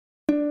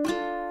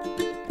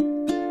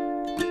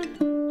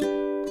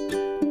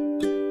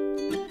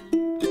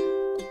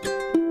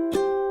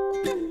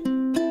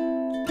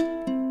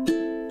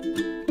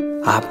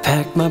I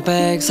packed my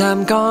bags,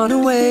 I'm gone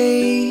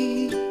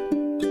away.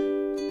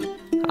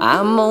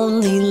 I'm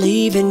only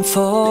leaving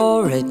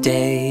for a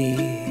day.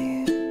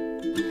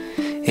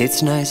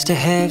 It's nice to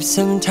have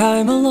some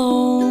time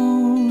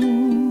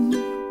alone,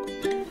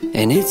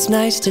 and it's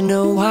nice to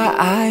know why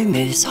I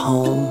miss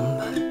home.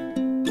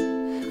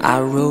 I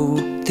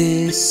wrote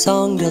this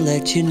song to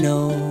let you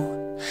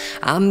know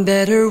I'm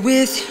better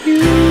with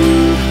you,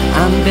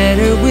 I'm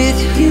better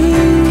with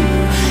you.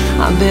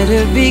 I'm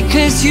better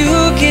because you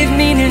give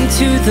meaning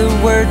to the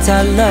words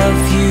I love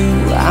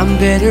you. I'm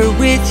better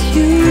with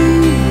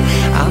you,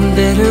 I'm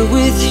better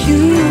with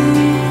you.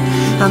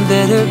 I'm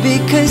better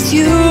because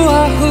you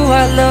are who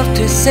I love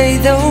to say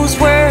those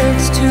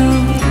words to.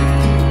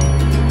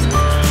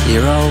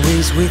 You're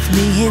always with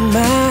me in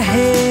my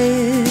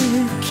head.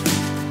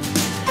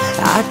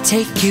 I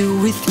take you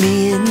with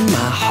me in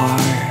my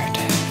heart.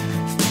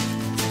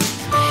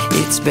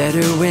 It's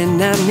better when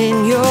I'm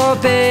in your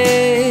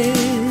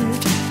bed.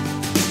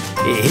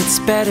 It's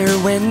better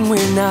when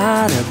we're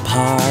not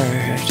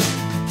apart.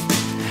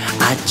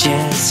 I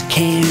just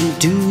can't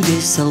do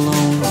this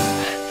alone.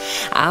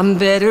 I'm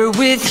better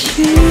with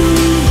you,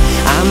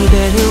 I'm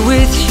better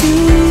with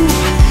you.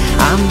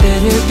 I'm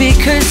better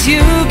because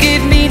you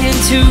give meaning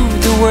to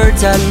the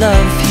words I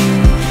love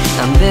you.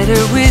 I'm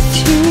better with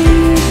you,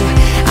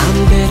 I'm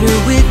better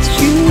with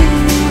you.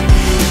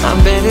 I'm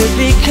better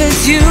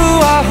because you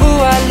are who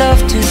I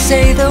love to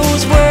say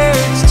those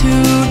words to.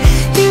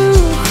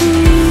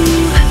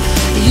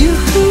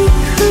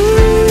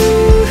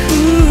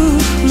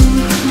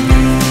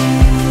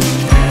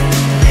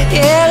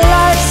 Yeah,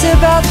 life's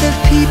about the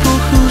people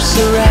who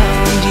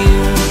surround you.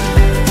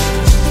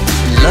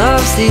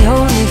 Love's the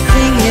only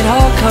thing it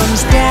all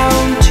comes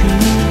down to.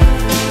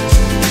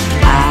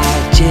 I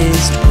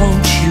just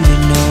want you to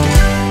know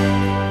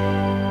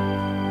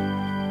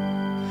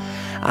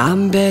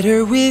I'm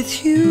better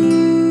with you,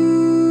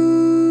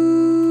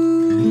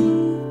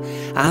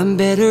 I'm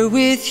better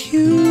with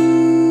you.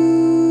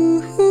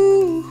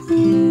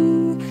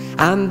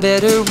 I'm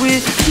better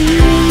with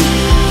you,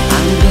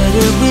 I'm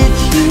better with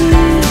you.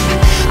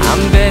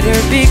 I'm better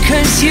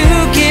because you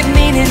give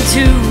meaning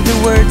to the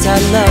words I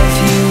love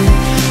you.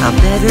 I'm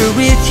better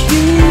with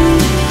you,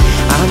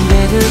 I'm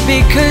better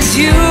because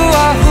you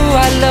are who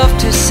I love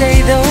to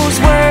say those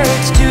words.